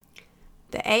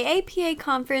The AAPA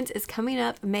conference is coming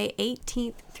up May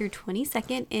 18th through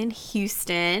 22nd in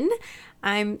Houston.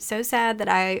 I'm so sad that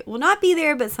I will not be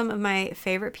there, but some of my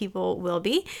favorite people will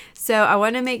be. So I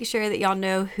want to make sure that y'all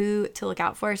know who to look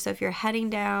out for. So if you're heading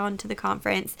down to the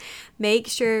conference, make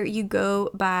sure you go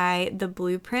by the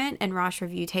blueprint and Rosh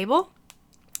review table.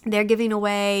 They're giving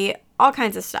away all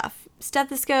kinds of stuff.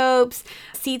 Stethoscopes,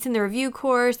 seats in the review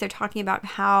course. They're talking about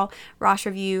how Rosh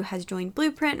Review has joined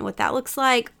Blueprint and what that looks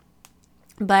like.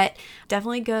 But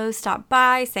definitely go stop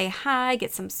by, say hi,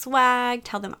 get some swag,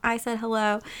 tell them I said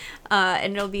hello,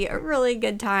 and it'll be a really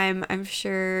good time. I'm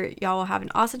sure y'all will have an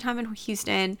awesome time in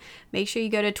Houston. Make sure you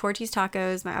go to Torchy's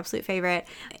Tacos, my absolute favorite,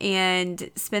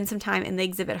 and spend some time in the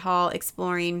exhibit hall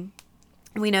exploring.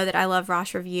 We know that I love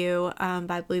Rosh Review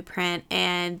by Blueprint,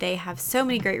 and they have so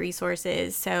many great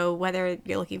resources. So whether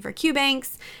you're looking for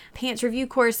QBanks, pants review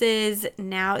courses,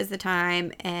 now is the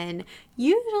time. And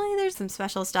usually there's some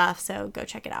special stuff, so go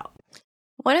check it out.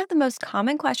 One of the most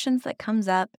common questions that comes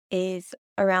up is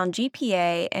around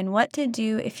GPA and what to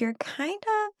do if you're kind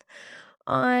of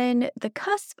on the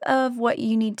cusp of what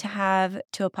you need to have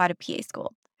to apply to PA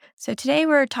school. So today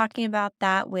we're talking about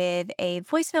that with a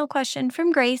voicemail question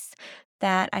from Grace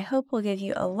that I hope will give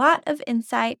you a lot of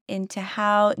insight into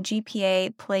how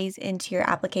GPA plays into your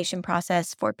application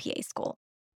process for PA school.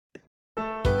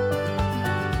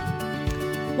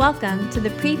 Welcome to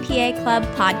the Pre-PA Club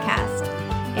podcast.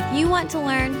 If you want to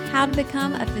learn how to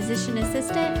become a physician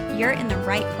assistant, you're in the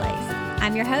right place.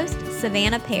 I'm your host,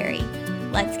 Savannah Perry.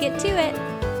 Let's get to it.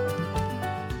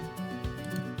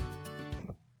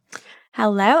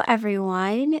 Hello,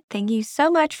 everyone. Thank you so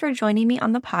much for joining me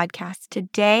on the podcast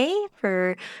today,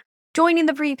 for joining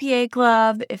the Pre-PA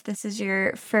Club. If this is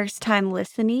your first time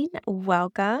listening,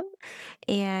 welcome,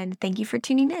 and thank you for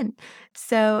tuning in.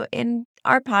 So in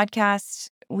our podcast,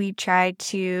 we try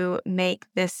to make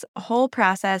this whole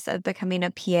process of becoming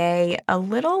a PA a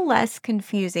little less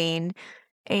confusing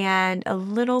and a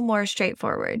little more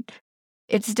straightforward.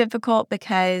 It's difficult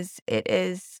because it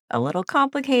is a little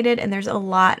complicated and there's a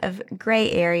lot of gray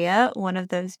area, one of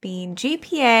those being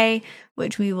GPA,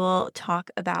 which we will talk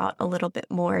about a little bit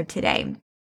more today.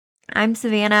 I'm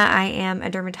Savannah. I am a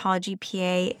dermatology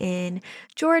PA in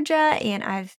Georgia, and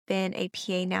I've been a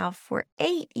PA now for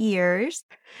 8 years.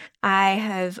 I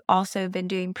have also been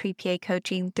doing pre-PA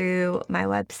coaching through my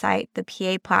website, the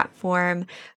PA platform,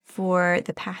 for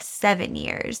the past 7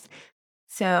 years.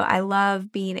 So I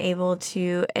love being able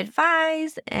to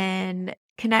advise and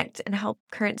connect and help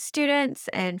current students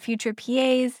and future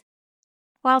PAs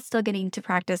while still getting to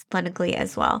practice clinically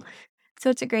as well.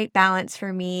 So it's a great balance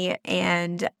for me,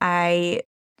 and I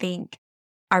think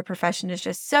our profession is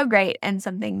just so great and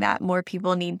something that more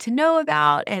people need to know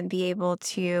about and be able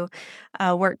to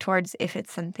work towards if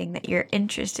it's something that you're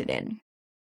interested in.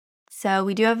 So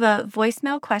we do have a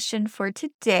voicemail question for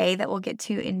today that we'll get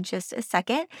to in just a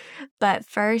second. But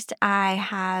first, I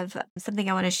have something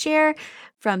I want to share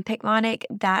from Picmonic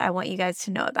that I want you guys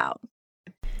to know about.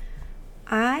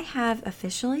 I have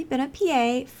officially been a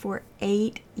PA for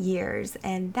 8 years,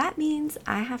 and that means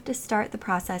I have to start the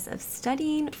process of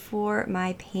studying for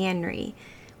my PANRE,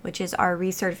 which is our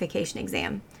recertification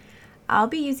exam. I'll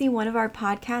be using one of our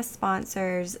podcast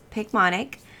sponsors,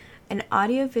 Picmonic, an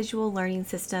audio-visual learning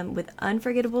system with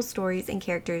unforgettable stories and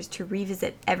characters to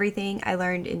revisit everything I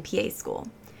learned in PA school.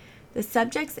 The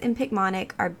subjects in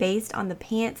Picmonic are based on the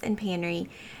PANCE and PANRE,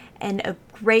 and a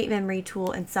great memory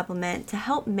tool and supplement to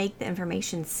help make the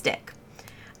information stick.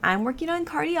 I'm working on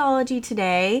cardiology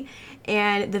today,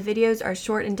 and the videos are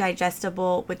short and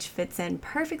digestible, which fits in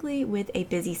perfectly with a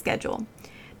busy schedule.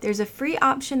 There's a free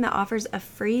option that offers a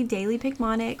free daily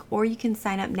Picmonic, or you can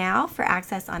sign up now for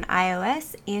access on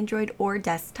iOS, Android, or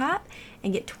desktop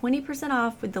and get 20%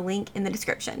 off with the link in the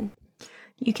description.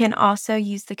 You can also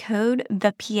use the code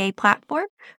ThePAPlatform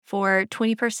for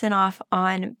 20% off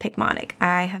on Picmonic.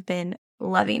 I have been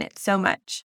loving it so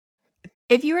much.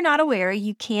 If you are not aware,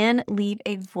 you can leave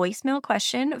a voicemail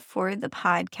question for the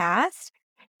podcast,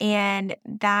 and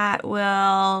that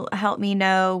will help me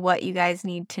know what you guys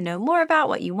need to know more about,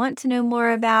 what you want to know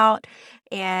more about,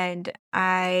 and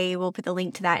I will put the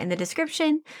link to that in the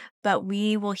description. But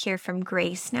we will hear from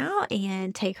Grace now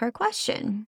and take her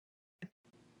question.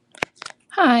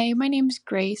 Hi, my name's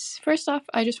Grace. First off,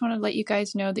 I just want to let you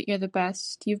guys know that you're the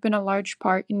best. You've been a large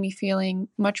part in me feeling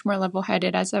much more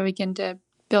level-headed as I begin to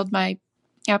build my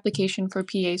application for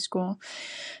PA school.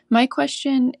 My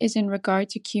question is in regard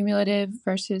to cumulative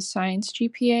versus science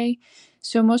GPA.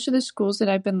 So most of the schools that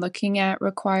I've been looking at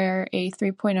require a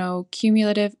 3.0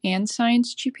 cumulative and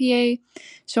science GPA.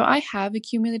 So I have a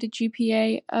cumulative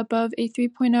GPA above a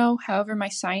 3.0. However, my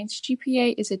science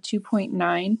GPA is a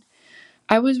 2.9.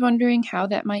 I was wondering how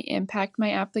that might impact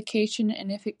my application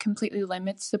and if it completely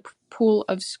limits the pool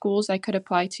of schools I could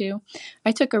apply to.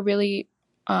 I took a really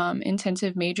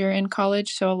intensive major in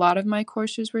college, so a lot of my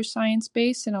courses were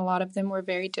science-based and a lot of them were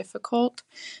very difficult.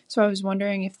 So I was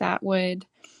wondering if that would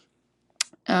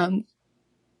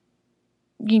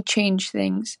change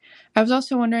things. I was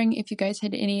also wondering if you guys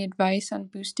had any advice on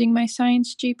boosting my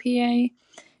science GPA.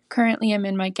 Currently, I'm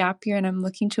in my gap year and I'm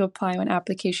looking to apply when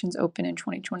applications open in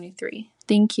 2023.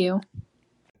 Thank you.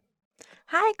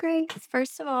 Hi, Grace.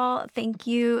 First of all, thank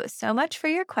you so much for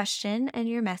your question and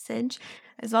your message,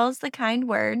 as well as the kind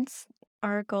words.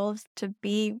 Our goal is to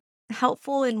be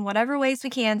helpful in whatever ways we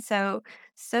can. So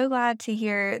glad to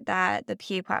hear that the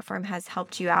PA platform has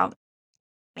helped you out.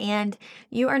 And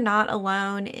you are not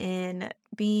alone in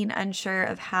being unsure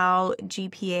of how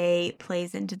GPA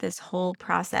plays into this whole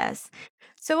process.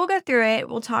 So we'll go through it.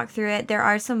 We'll talk through it. There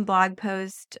are some blog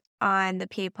posts on the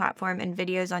PA platform and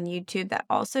videos on YouTube that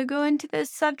also go into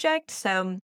this subject.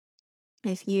 So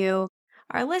if you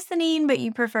are listening, but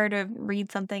you prefer to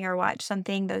read something or watch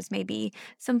something, those may be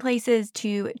some places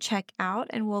to check out,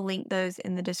 and we'll link those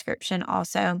in the description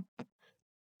also.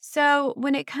 So,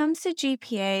 when it comes to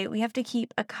GPA, we have to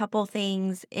keep a couple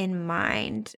things in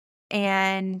mind.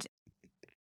 And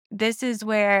this is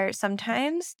where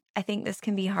sometimes I think this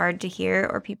can be hard to hear,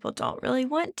 or people don't really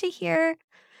want to hear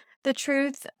the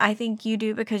truth. I think you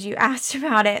do because you asked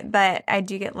about it, but I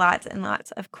do get lots and lots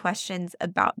of questions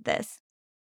about this.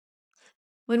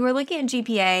 When we're looking at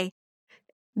GPA,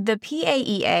 the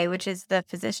PAEA, which is the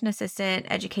Physician Assistant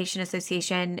Education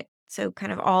Association, so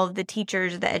kind of all of the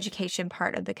teachers, the education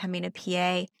part of becoming a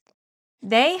PA,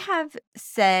 they have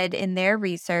said in their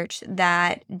research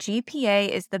that GPA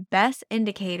is the best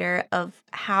indicator of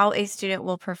how a student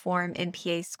will perform in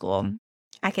PA school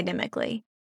academically.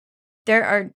 There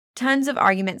are tons of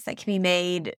arguments that can be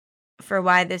made for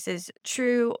why this is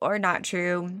true or not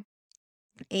true,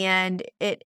 and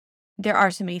there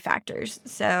are so many factors.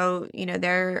 So,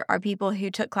 there are people who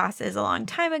took classes a long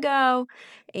time ago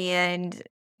and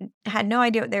had no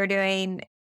idea what they were doing.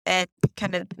 It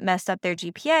kind of messed up their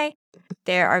GPA.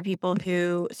 There are people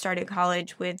who started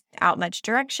college without much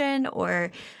direction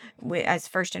or as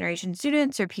first generation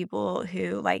students, or people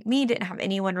who, like me, didn't have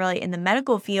anyone really in the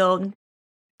medical field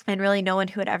and really no one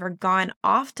who had ever gone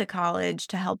off to college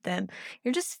to help them.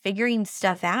 You're just figuring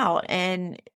stuff out,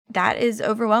 and that is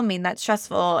overwhelming. That's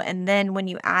stressful. And then when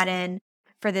you add in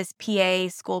for this PA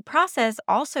school process,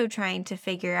 also trying to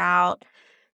figure out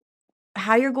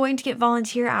how you're going to get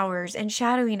volunteer hours and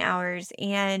shadowing hours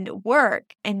and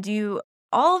work and do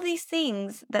all of these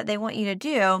things that they want you to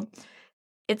do,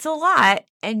 it's a lot,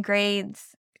 and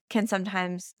grades can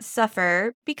sometimes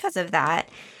suffer because of that.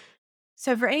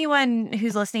 So for anyone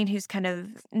who's listening who's kind of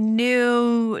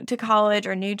new to college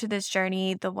or new to this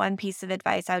journey, the one piece of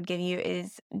advice I would give you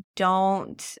is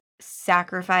don't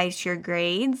sacrifice your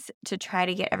grades to try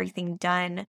to get everything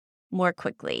done more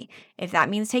quickly. If that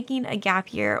means taking a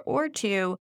gap year or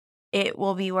two, it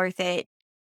will be worth it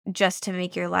just to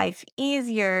make your life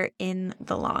easier in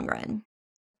the long run.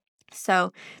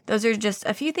 So those are just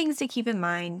a few things to keep in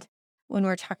mind when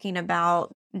we're talking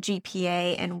about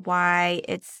GPA and why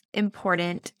it's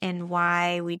important and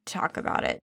why we talk about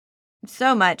it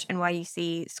so much and why you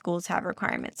see schools have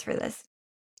requirements for this.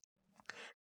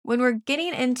 When we're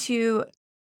getting into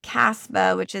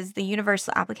CASPA, which is the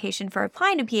universal application for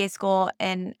applying to PA school,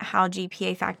 and how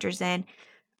GPA factors in,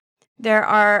 there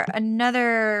are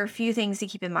another few things to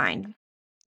keep in mind.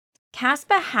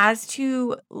 CASPA has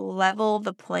to level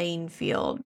the playing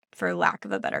field, for lack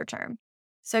of a better term.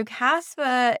 So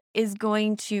CASPA is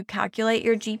going to calculate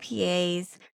your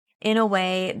GPAs in a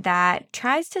way that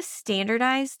tries to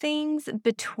standardize things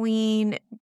between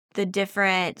the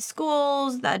different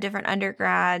schools, the different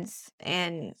undergrads,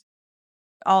 and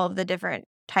all of the different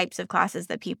types of classes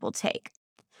that people take.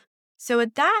 So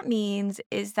what that means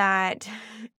is that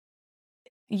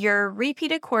your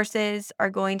repeated courses are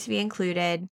going to be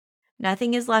included.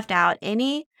 Nothing is left out.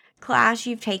 Any class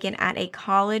you've taken at a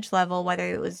college level,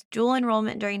 whether it was dual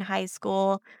enrollment during high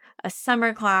school, a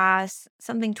summer class,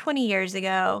 something 20 years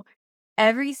ago,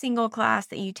 every single class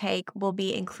that you take will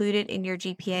be included in your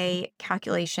GPA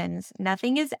calculations.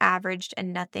 Nothing is averaged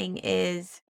and nothing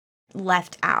is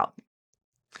left out.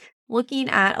 Looking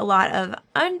at a lot of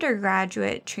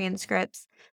undergraduate transcripts,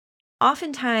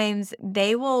 oftentimes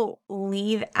they will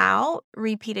leave out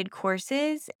repeated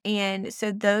courses. And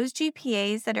so those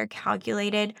GPAs that are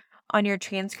calculated on your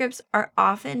transcripts are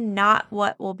often not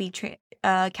what will be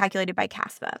calculated by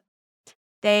CASPA.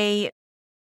 They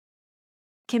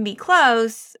can be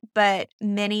close, but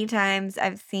many times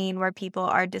I've seen where people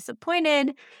are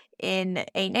disappointed in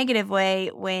a negative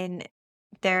way when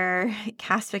their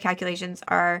CASPA calculations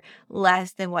are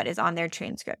less than what is on their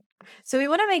transcript. So we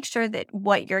want to make sure that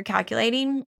what you're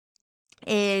calculating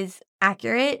is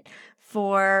accurate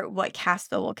for what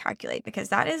CASPA will calculate, because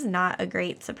that is not a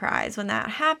great surprise when that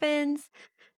happens.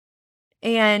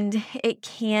 And it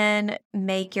can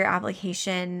make your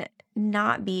application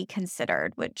not be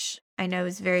considered, which I know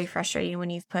is very frustrating when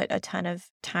you've put a ton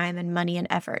of time and money and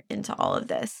effort into all of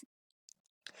this.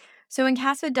 So when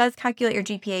CASPA does calculate your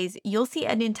GPAs, you'll see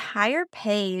an entire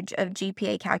page of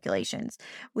GPA calculations.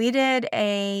 We've done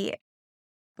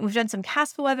some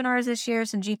CASPA webinars this year,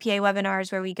 some GPA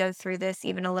webinars where we go through this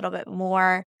even a little bit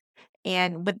more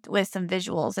and with some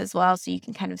visuals as well, so you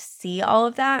can kind of see all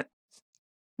of that.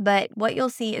 But what you'll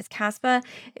see is CASPA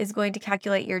is going to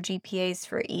calculate your GPAs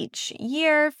for each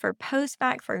year, for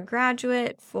post-bac, for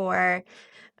graduate, for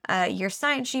your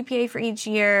science GPA for each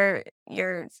year,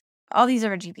 all these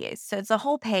other GPAs. So it's a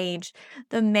whole page.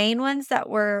 The main ones that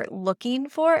we're looking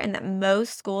for and that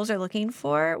most schools are looking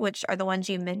for, which are the ones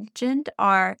you mentioned,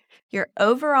 are your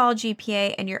overall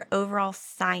GPA and your overall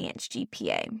science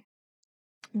GPA.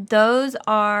 Those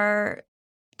are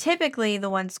typically the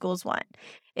ones schools want.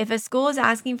 If a school is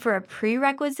asking for a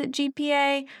prerequisite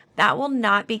GPA, that will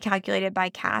not be calculated by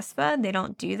CASPA. They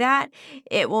don't do that.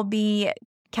 It will be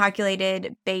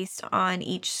calculated based on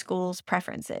each school's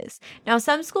preferences. Now,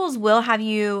 some schools will have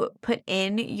you put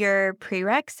in your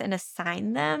prereqs and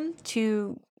assign them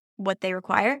to what they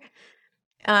require.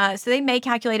 So they may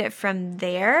calculate it from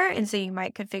there, and so you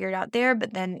could figure it out there,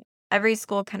 but then every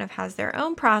school kind of has their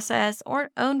own process or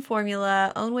own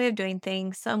formula, own way of doing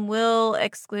things. Some will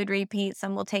exclude repeats,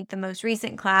 some will take the most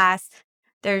recent class.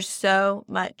 There's so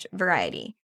much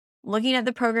variety. Looking at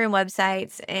the program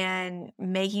websites and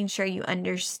making sure you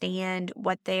understand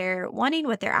what they're wanting,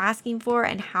 what they're asking for,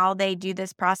 and how they do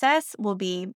this process will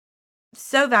be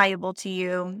so valuable to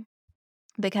you,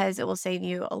 because it will save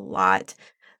you a lot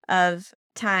of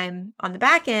time on the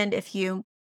back end if you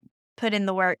put in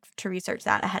the work to research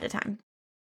that ahead of time.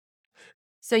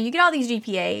 So you get all these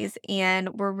GPAs,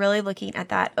 and we're really looking at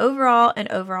that overall and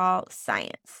overall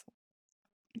science,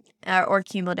 or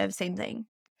cumulative, same thing.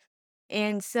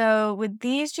 And so with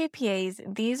these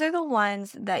GPAs, these are the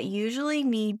ones that usually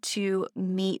need to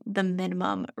meet the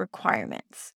minimum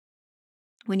requirements.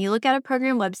 When you look at a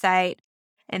program website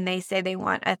and they say they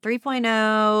want a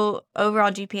 3.0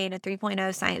 overall GPA and a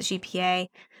 3.0 science GPA,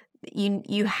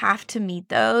 you have to meet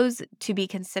those to be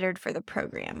considered for the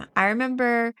program. I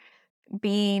remember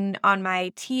being on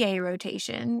my TA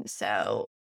rotation. So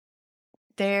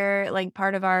they're like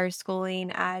part of our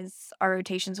schooling as our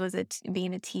rotations was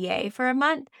being a TA for a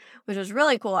month, which was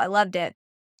really cool. I loved it.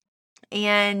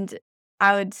 And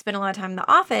I would spend a lot of time in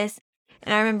the office.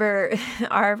 And I remember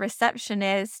our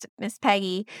receptionist, Miss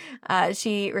Peggy,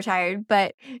 she retired,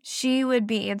 but she would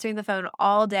be answering the phone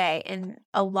all day. And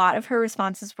a lot of her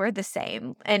responses were the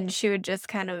same. And she would just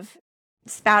kind of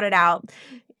spout it out,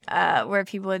 where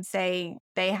people would say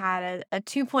they had a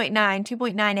 2.9,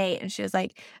 2.98. And she was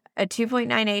like, a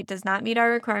 2.98 does not meet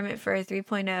our requirement for a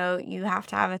 3.0. You have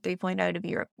to have a 3.0 to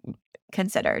be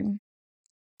considered.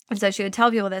 And so she would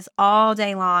tell people this all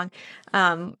day long.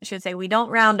 She would say, we don't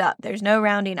round up. There's no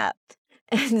rounding up.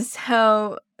 And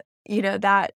so,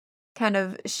 that kind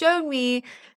of showed me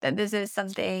that this is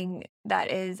something that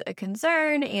is a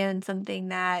concern and something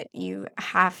that you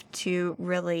have to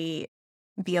really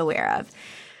be aware of.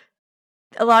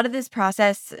 A lot of this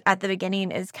process at the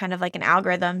beginning is kind of like an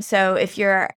algorithm. So if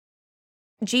your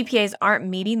GPAs aren't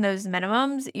meeting those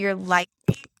minimums, you're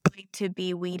likely going to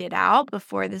be weeded out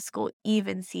before the school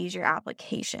even sees your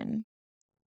application.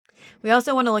 We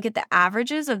also want to look at the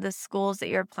averages of the schools that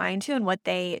you're applying to and what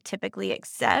they typically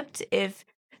accept. If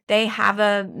they have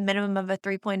a minimum of a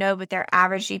 3.0, but their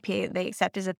average GPA they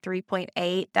accept is a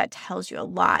 3.8, that tells you a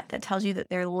lot. That tells you that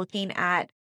they're looking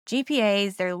at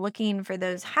GPAs, they're looking for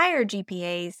those higher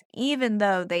GPAs, even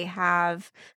though they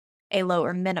have a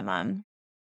lower minimum.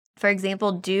 For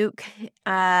example, Duke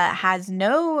has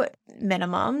no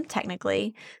minimum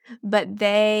technically, but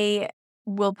they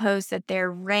will post that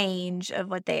their range of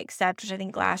what they accept, which I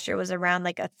think last year was around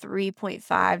like a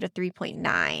 3.5 to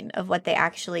 3.9 of what they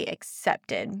actually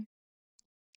accepted.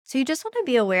 So you just want to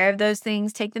be aware of those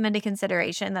things, take them into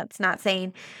consideration. That's not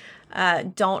saying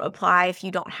don't apply if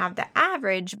you don't have the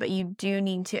average, but you do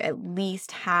need to at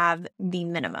least have the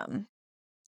minimum.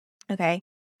 Okay.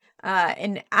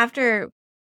 And at the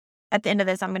end of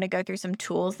this, I'm going to go through some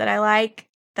tools that I like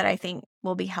that I think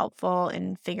will be helpful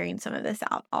in figuring some of this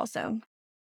out also.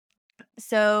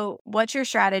 So, what's your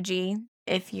strategy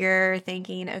if you're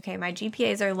thinking, okay, my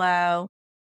GPAs are low,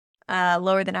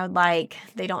 lower than I would like,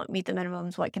 they don't meet the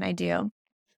minimums, what can I do?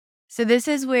 So, this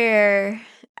is where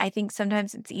I think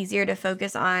sometimes it's easier to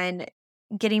focus on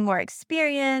getting more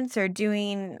experience or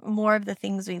doing more of the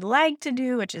things we like to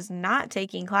do, which is not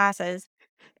taking classes.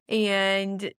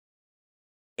 And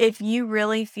if you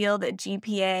really feel that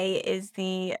GPA is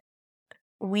the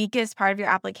weakest part of your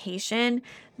application,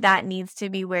 that needs to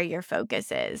be where your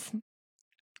focus is.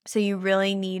 So you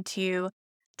really need to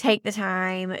take the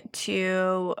time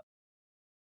to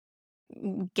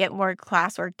get more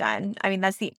classwork done. I mean,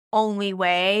 that's the only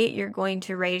way you're going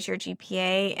to raise your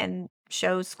GPA and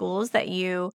show schools that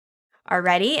you are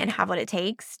ready and have what it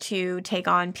takes to take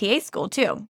on PA school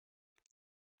too.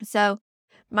 So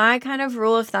my kind of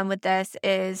rule of thumb with this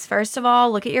is, first of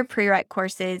all, look at your prereq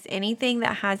courses. Anything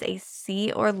that has a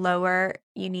C or lower,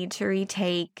 you need to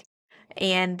retake.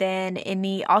 And then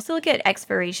also look at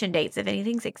expiration dates. If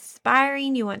anything's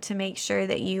expiring, you want to make sure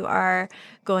that you are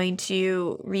going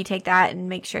to retake that and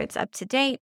make sure it's up to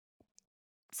date.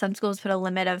 Some schools put a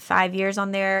limit of 5 years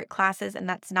on their classes, and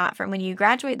that's not from when you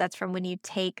graduate, that's from when you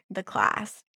take the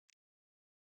class.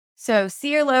 So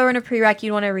C or lower in a prereq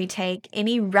you'd want to retake.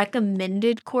 Any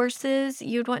recommended courses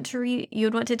you'd want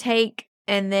to take,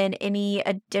 and then any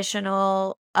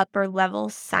additional upper level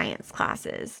science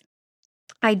classes.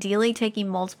 Ideally, taking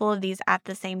multiple of these at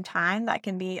the same time. That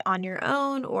can be on your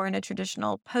own or in a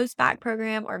traditional post-bac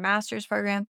program or master's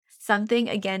program. Something,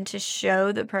 again, to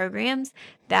show the programs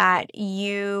that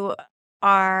you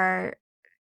are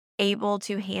able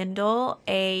to handle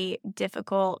a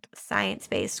difficult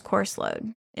science-based course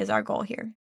load is our goal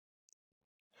here.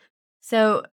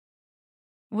 So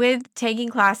with taking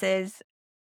classes,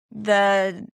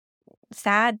 the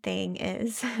sad thing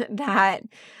is that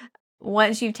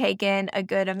once you've taken a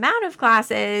good amount of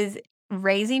classes,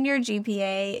 raising your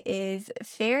GPA is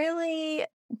fairly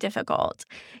difficult,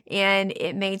 and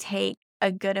it may take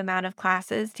a good amount of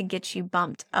classes to get you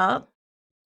bumped up.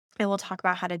 And we'll talk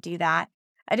about how to do that.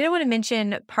 I did want to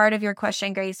mention part of your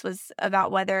question, Grace, was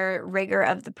about whether rigor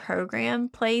of the program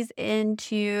plays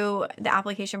into the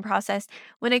application process.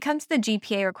 When it comes to the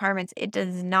GPA requirements, it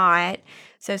does not.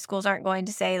 So schools aren't going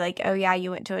to say like, oh yeah,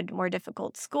 you went to a more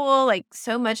difficult school. Like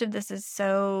so much of this is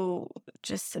so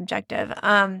just subjective.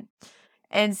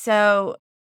 And so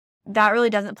that really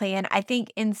doesn't play in. I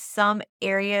think in some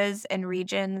areas and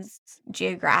regions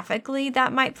geographically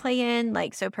that might play in.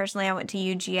 Like, so personally, I went to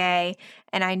UGA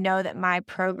and I know that my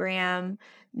program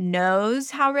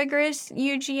knows how rigorous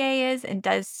UGA is and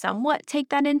does somewhat take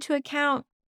that into account.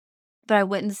 But I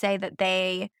wouldn't say that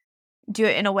they do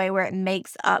it in a way where it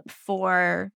makes up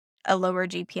for a lower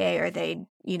GPA or they,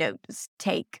 just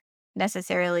take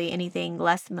necessarily anything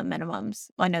less than the minimums.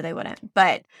 Well, I know they wouldn't,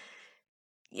 but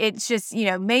it's just,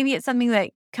 maybe it's something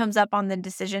that comes up on the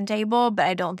decision table, but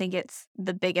I don't think it's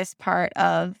the biggest part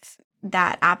of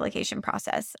that application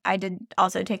process. I did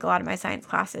also take a lot of my science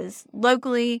classes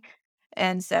locally.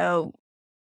 And so,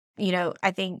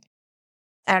 I think,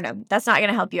 I don't know, that's not going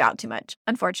to help you out too much,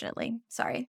 unfortunately.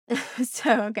 Sorry.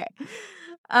 So, okay.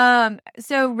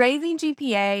 So raising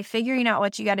GPA, figuring out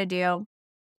what you got to do.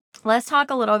 Let's talk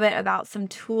a little bit about some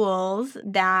tools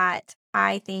that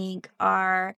I think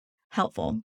are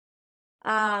helpful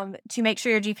to make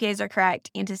sure your GPAs are correct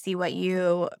and to see what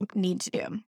you need to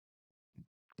do.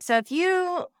 So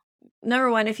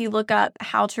number one, if you look up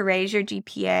how to raise your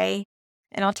GPA,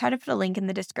 and I'll try to put a link in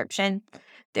the description,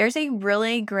 there's a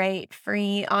really great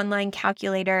free online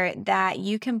calculator that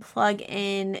you can plug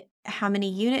in how many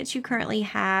units you currently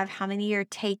have, how many you're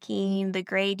taking, the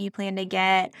grade you plan to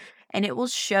get, and it will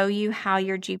show you how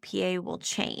your GPA will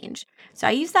change. So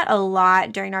I use that a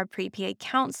lot during our pre-PA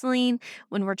counseling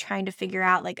when we're trying to figure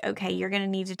out like, okay, you're going to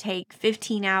need to take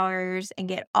 15 hours and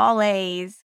get all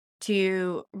A's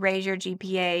to raise your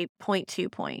GPA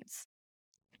 0.2 points.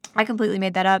 I completely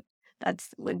made that up. That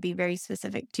would be very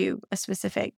specific to a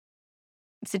specific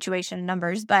situation and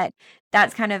numbers, but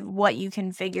that's kind of what you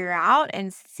can figure out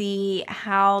and see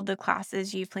how the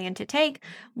classes you plan to take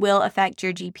will affect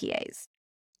your GPAs.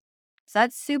 So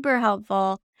that's super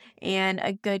helpful and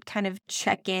a good kind of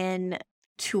check-in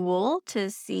tool to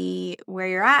see where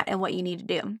you're at and what you need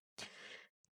to do.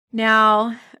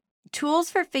 Now, tools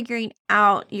for figuring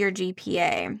out your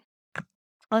GPA.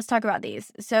 let's talk about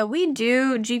these. So we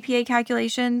do GPA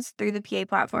calculations through the PA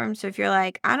platform. So if you're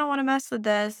like, I don't want to mess with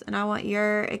this and I want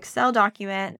your Excel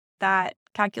document that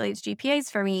calculates GPAs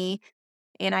for me,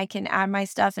 and I can add my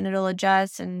stuff and it'll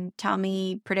adjust and tell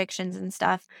me predictions and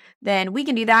stuff, then we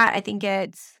can do that. I think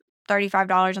it's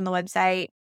 $35 on the website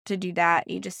to do that.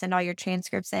 You just send all your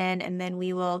transcripts in, and then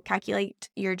we will calculate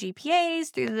your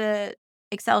GPAs through the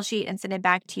Excel sheet and send it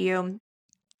back to you.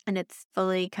 And it's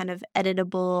fully kind of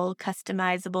editable,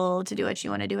 customizable to do what you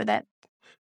want to do with it.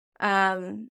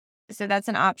 So that's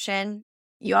an option.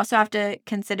 You also have to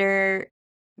consider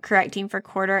correcting for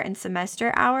quarter and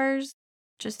semester hours,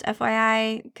 just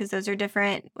FYI, because those are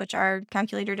different, which our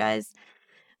calculator does.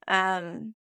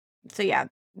 So yeah,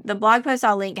 the blog post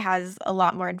I'll link has a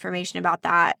lot more information about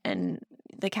that, and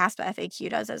the CASPA FAQ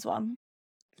does as well.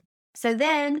 So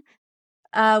then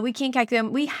we can calculate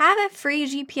them. We have a free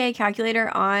GPA calculator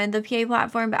on the PA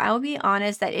platform, but I will be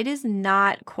honest that it is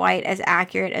not quite as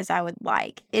accurate as I would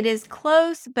like. It is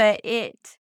close, but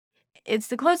it's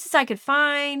the closest I could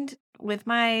find with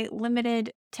my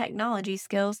limited technology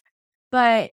skills,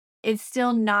 but it's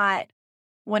still not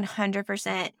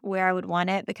 100% where I would want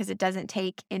it because it doesn't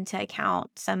take into account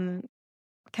some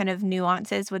kind of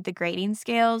nuances with the grading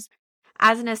scales.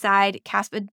 As an aside,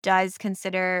 CASPA does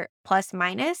consider plus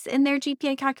minus in their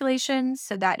GPA calculations.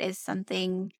 So that is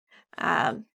something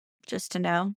just to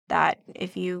know that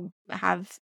if you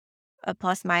have a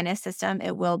plus minus system,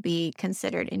 it will be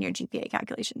considered in your GPA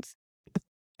calculations.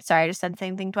 Sorry, I just said the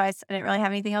same thing twice. I didn't really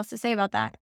have anything else to say about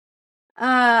that.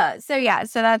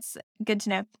 So that's good to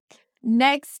know.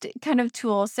 Next kind of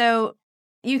tool. So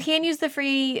you can use the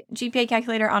free GPA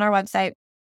calculator on our website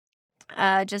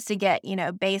just to get,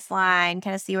 baseline,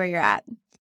 kind of see where you're at.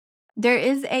 There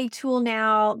is a tool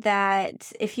now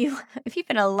that if you've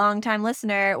been a long time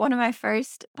listener, one of my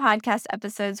first podcast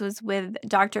episodes was with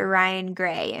Dr. Ryan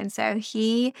Gray. And so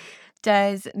he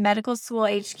does Medical School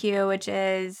HQ, which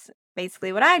is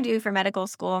basically what I do for medical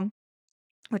school,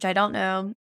 which I don't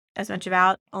know as much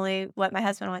about, only what my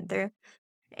husband went through.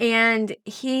 And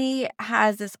he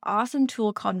has this awesome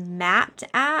tool called Mapped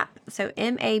app. So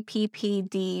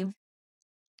MAPPD.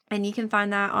 And you can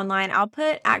find that online. I'll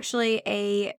put actually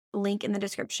a link in the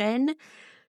description,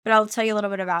 but I'll tell you a little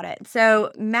bit about it.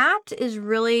 So Mapped is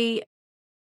really,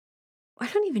 I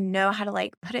don't even know how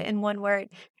to put it in one word.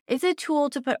 It's a tool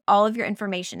to put all of your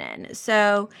information in.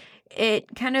 So you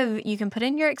can put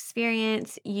in your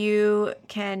experience, you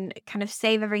can kind of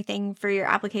save everything for your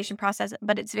application process,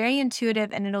 but it's very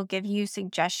intuitive and it'll give you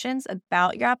suggestions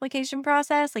about your application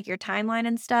process, like your timeline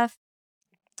and stuff.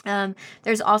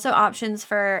 There's also options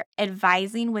for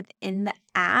advising within the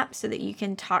app so that you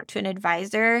can talk to an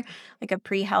advisor, like a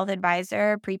pre-health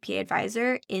advisor, pre-PA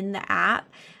advisor in the app.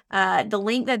 The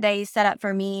link that they set up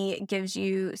for me gives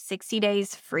you 60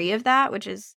 days free of that, which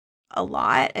is a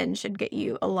lot and should get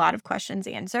you a lot of questions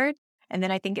answered. And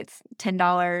then I think it's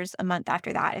 $10 a month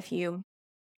after that if you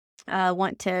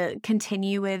want to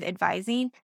continue with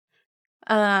advising.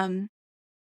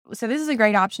 So this is a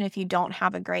great option if you don't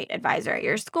have a great advisor at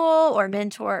your school or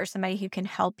mentor or somebody who can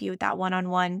help you with that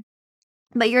one-on-one.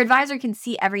 But your advisor can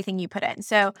see everything you put in.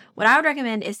 So what I would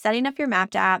recommend is setting up your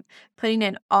Mapped app, putting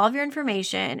in all of your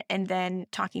information, and then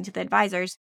talking to the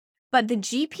advisors. But the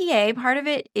GPA part of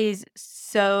it is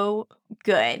so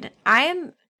good. I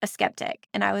am a skeptic,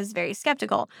 and I was very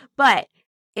skeptical, but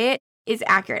it is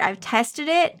accurate. I've tested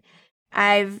it.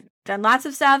 I've done lots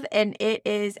of stuff, and it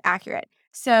is accurate.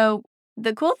 So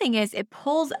the cool thing is it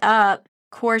pulls up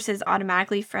courses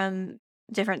automatically from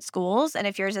different schools. And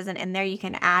if yours isn't in there, you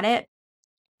can add it.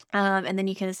 And then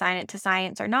you can assign it to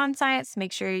science or non-science.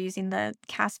 Make sure you're using the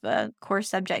CASPA course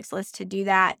subjects list to do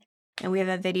that. And we have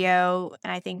a video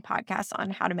and I think podcasts on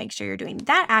how to make sure you're doing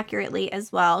that accurately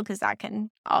as well, because that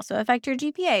can also affect your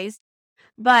GPAs.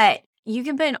 But you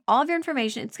can put in all of your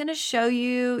information. It's going to show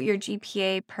you your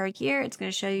GPA per year. It's going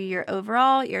to show you your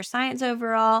overall, your science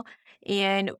overall,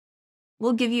 and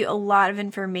we'll give you a lot of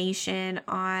information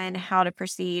on how to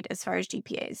proceed as far as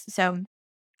GPAs. So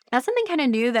that's something kind of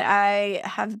new that I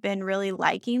have been really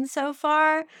liking so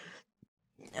far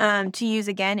to use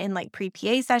again in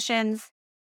pre-PA sessions.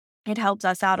 It helps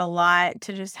us out a lot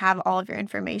to just have all of your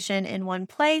information in one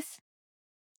place.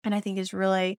 And I think is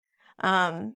really,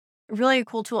 really a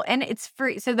cool tool. And it's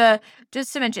free. So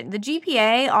just to mention, the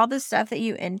GPA, all the stuff that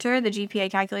you enter, the GPA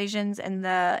calculations and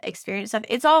the experience stuff,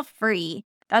 it's all free.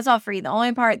 That's all free. The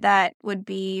only part that would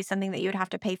be something that you would have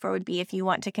to pay for would be if you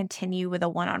want to continue with a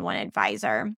one-on-one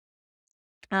advisor.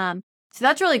 So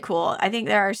that's really cool. I think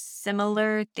there are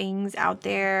similar things out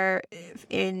there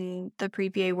in the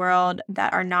pre-PA world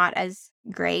that are not as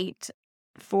great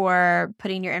for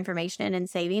putting your information in and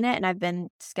saving it. And I've been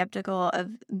skeptical of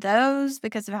those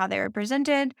because of how they were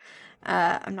presented.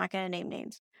 I'm not going to name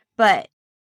names, but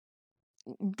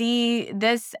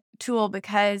this tool,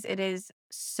 because it is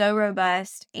so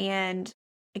robust and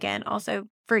again, also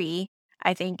free,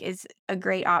 I think is a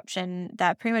great option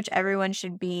that pretty much everyone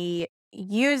should be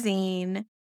using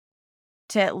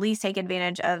to at least take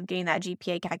advantage of getting that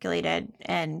GPA calculated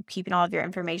and keeping all of your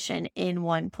information in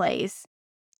one place.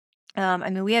 I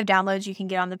mean, we have downloads you can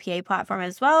get on the PA platform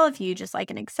as well if you just like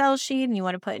an Excel sheet and you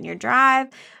want to put in your drive.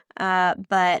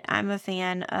 But I'm a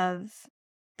fan of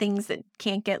things that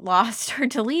can't get lost or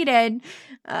deleted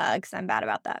because I'm bad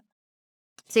about that.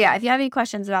 So yeah, if you have any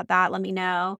questions about that, let me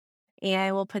know.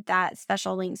 And we'll put that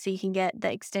special link so you can get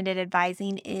the extended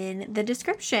advising in the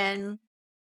description.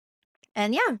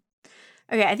 And yeah.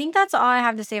 Okay, I think that's all I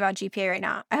have to say about GPA right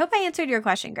now. I hope I answered your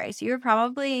question, Grace. You were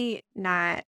probably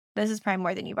not. This is probably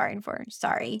more than you bargained for.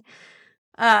 Sorry.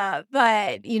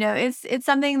 But it's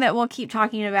something that we'll keep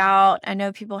talking about. I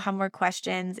know people have more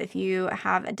questions. If you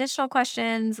have additional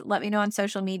questions, let me know on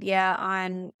social media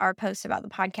on our post about the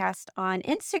podcast on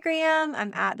Instagram.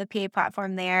 I'm at the PA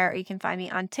platform there, or you can find me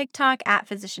on TikTok at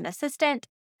physician assistant.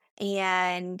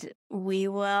 And we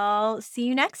will see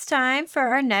you next time for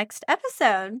our next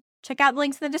episode. Check out the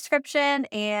links in the description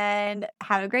and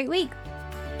have a great week.